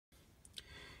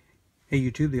Hey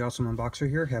YouTube, the Awesome Unboxer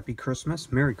here. Happy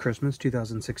Christmas. Merry Christmas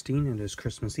 2016. It is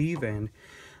Christmas Eve, and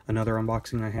another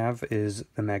unboxing I have is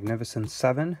the Magnificent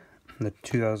Seven, the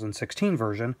 2016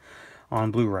 version,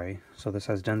 on Blu-ray. So this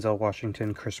has Denzel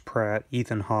Washington, Chris Pratt,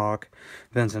 Ethan Hawke,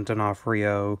 Vincent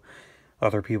D'Onofrio.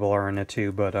 Other people are in it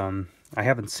too, but I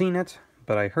haven't seen it,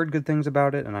 but I heard good things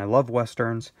about it, and I love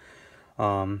Westerns.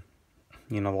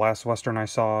 You know, the last Western I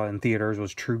saw in theaters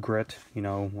was True Grit, you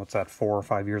know, what's that, 4 or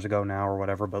 5 years ago now or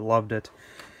whatever, but loved it.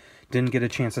 Didn't get a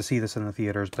chance to see this in the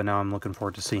theaters, but now I'm looking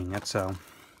forward to seeing it. So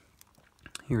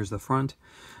here's the front.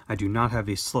 I do not have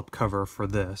a slipcover for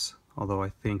this, although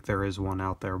I think there is one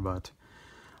out there, but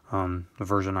the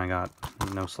version I got,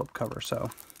 no slipcover, so.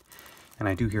 And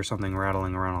I do hear something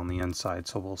rattling around on the inside,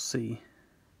 so we'll see.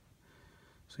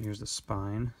 So here's the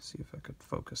spine. See if I could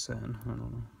focus in. I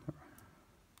don't know.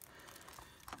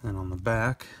 And on the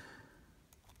back,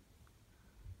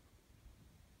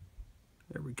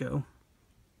 there we go.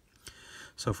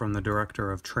 So from the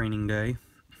director of Training Day,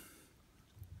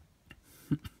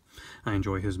 I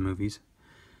enjoy his movies.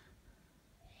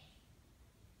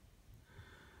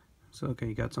 So okay,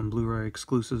 you got some Blu-ray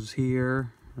exclusives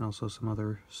here, and also some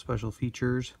other special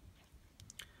features.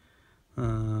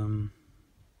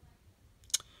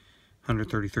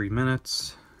 133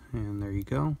 minutes, and there you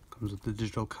go. Comes with the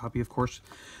digital copy, of course,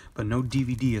 but no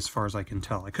DVD as far as I can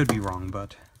tell. I could be wrong,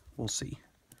 but we'll see.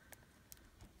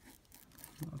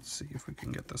 Let's see if we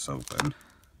can get this open.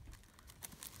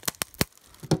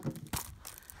 Here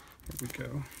we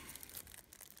go.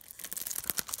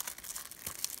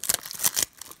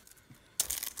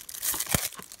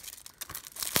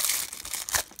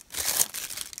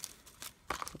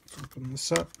 Let's open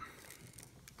this up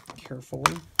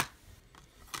carefully.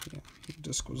 Yeah, the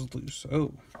disc was loose.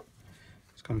 Oh,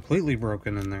 it's completely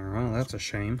broken in there. Oh, that's a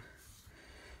shame.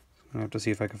 I'm gonna have to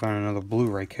see if I can find another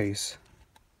Blu-ray case.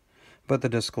 But the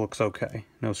disc looks okay.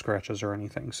 No scratches or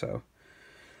anything, so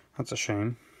that's a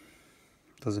shame.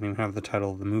 Doesn't even have the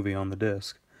title of the movie on the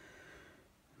disc.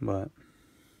 But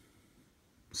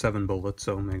 7 bullets,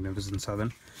 so Magnificent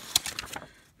Seven.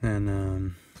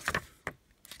 And,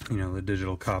 you know, the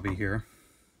digital copy here.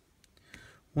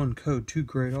 1 code, 2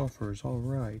 great offers,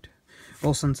 alright.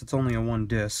 Well, since it's only a 1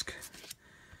 disc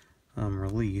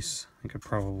release, I could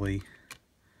probably,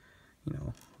 you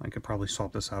know, I could probably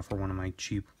swap this out for one of my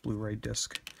cheap Blu-ray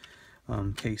disc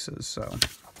cases, so.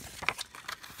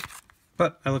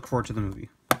 But I look forward to the movie.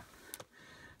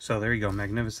 So there you go,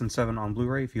 Magnificent Seven on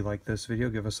Blu-ray. If you like this video,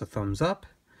 give us a thumbs up.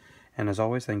 And as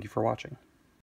always, thank you for watching.